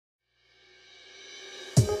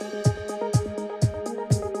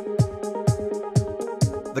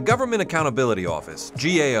The Government Accountability Office,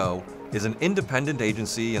 GAO, is an independent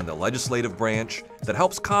agency in the legislative branch that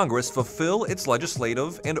helps Congress fulfill its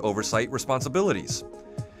legislative and oversight responsibilities.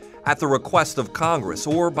 At the request of Congress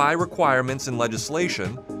or by requirements in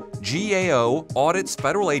legislation, GAO audits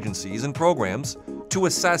federal agencies and programs to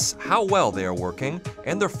assess how well they are working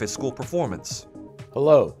and their fiscal performance.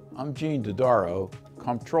 Hello, I'm Gene Dodaro,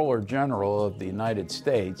 Comptroller General of the United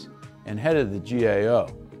States and head of the GAO.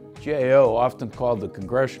 GAO, often called the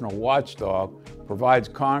Congressional Watchdog, provides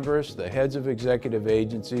Congress, the heads of executive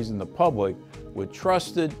agencies, and the public with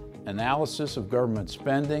trusted analysis of government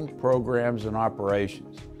spending, programs, and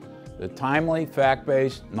operations. The timely,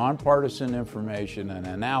 fact-based, nonpartisan information and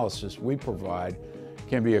analysis we provide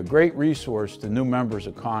can be a great resource to new members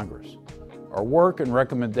of Congress. Our work and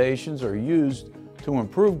recommendations are used to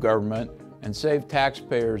improve government and save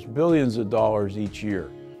taxpayers billions of dollars each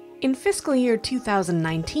year. In fiscal year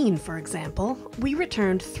 2019, for example, we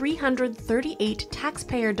returned $338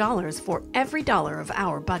 taxpayer dollars for every dollar of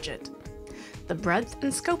our budget. The breadth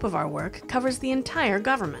and scope of our work covers the entire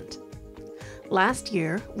government. Last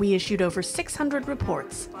year, we issued over 600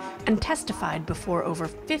 reports and testified before over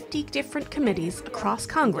 50 different committees across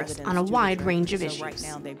Congress on a wide range of issues.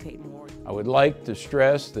 I would like to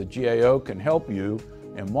stress that GAO can help you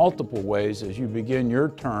in multiple ways as you begin your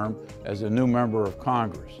term as a new member of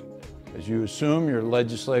Congress. As you assume your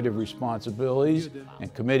legislative responsibilities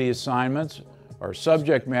and committee assignments, our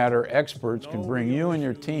subject matter experts can bring you and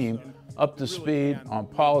your team up to speed on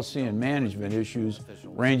policy and management issues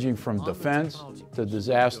ranging from defense to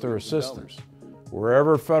disaster assistance.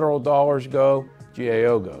 Wherever federal dollars go,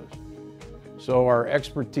 GAO goes. So our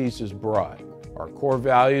expertise is broad. Our core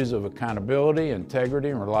values of accountability, integrity,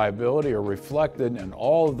 and reliability are reflected in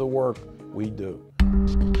all of the work we do.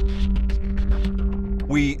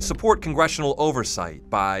 We support congressional oversight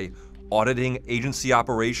by auditing agency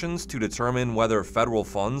operations to determine whether federal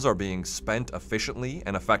funds are being spent efficiently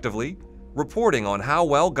and effectively, reporting on how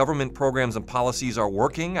well government programs and policies are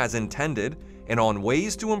working as intended and on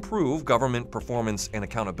ways to improve government performance and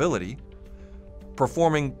accountability,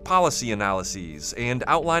 performing policy analyses and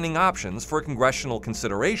outlining options for congressional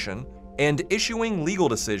consideration, and issuing legal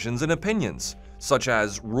decisions and opinions, such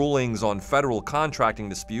as rulings on federal contracting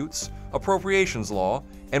disputes, appropriations law,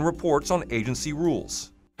 and reports on agency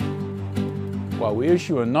rules. While we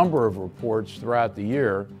issue a number of reports throughout the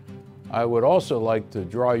year, I would also like to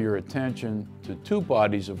draw your attention to two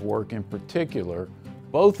bodies of work in particular,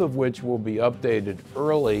 both of which will be updated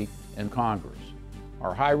early in Congress.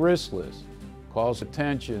 Our high-risk list calls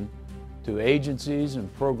attention to agencies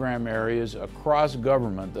and program areas across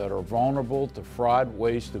government that are vulnerable to fraud,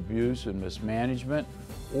 waste, abuse, and mismanagement,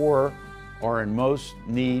 or are in most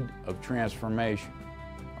need of transformation.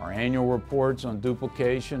 Our annual reports on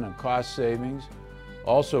duplication and cost savings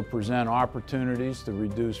also present opportunities to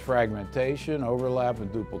reduce fragmentation, overlap,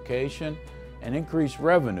 and duplication, and increase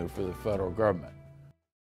revenue for the federal government.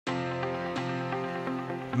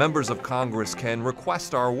 Members of Congress can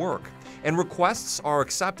request our work, and requests are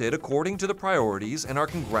accepted according to the priorities in our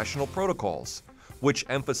congressional protocols, which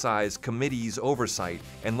emphasize committees' oversight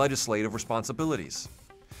and legislative responsibilities.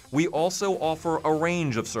 We also offer a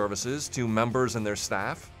range of services to members and their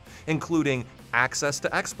staff, including access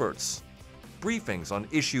to experts, briefings on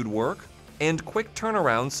issued work, and quick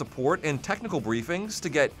turnaround support and technical briefings to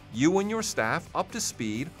get you and your staff up to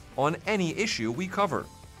speed on any issue we cover.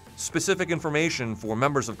 Specific information for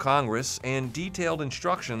members of Congress and detailed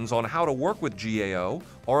instructions on how to work with GAO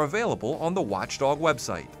are available on the Watchdog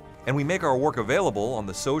website. And we make our work available on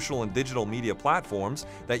the social and digital media platforms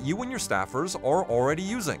that you and your staffers are already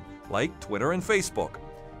using, like Twitter and Facebook.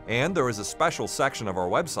 And there is a special section of our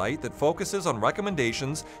website that focuses on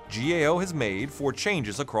recommendations GAO has made for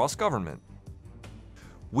changes across government.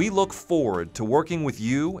 We look forward to working with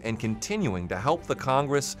you and continuing to help the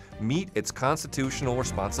Congress meet its constitutional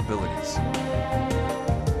responsibilities.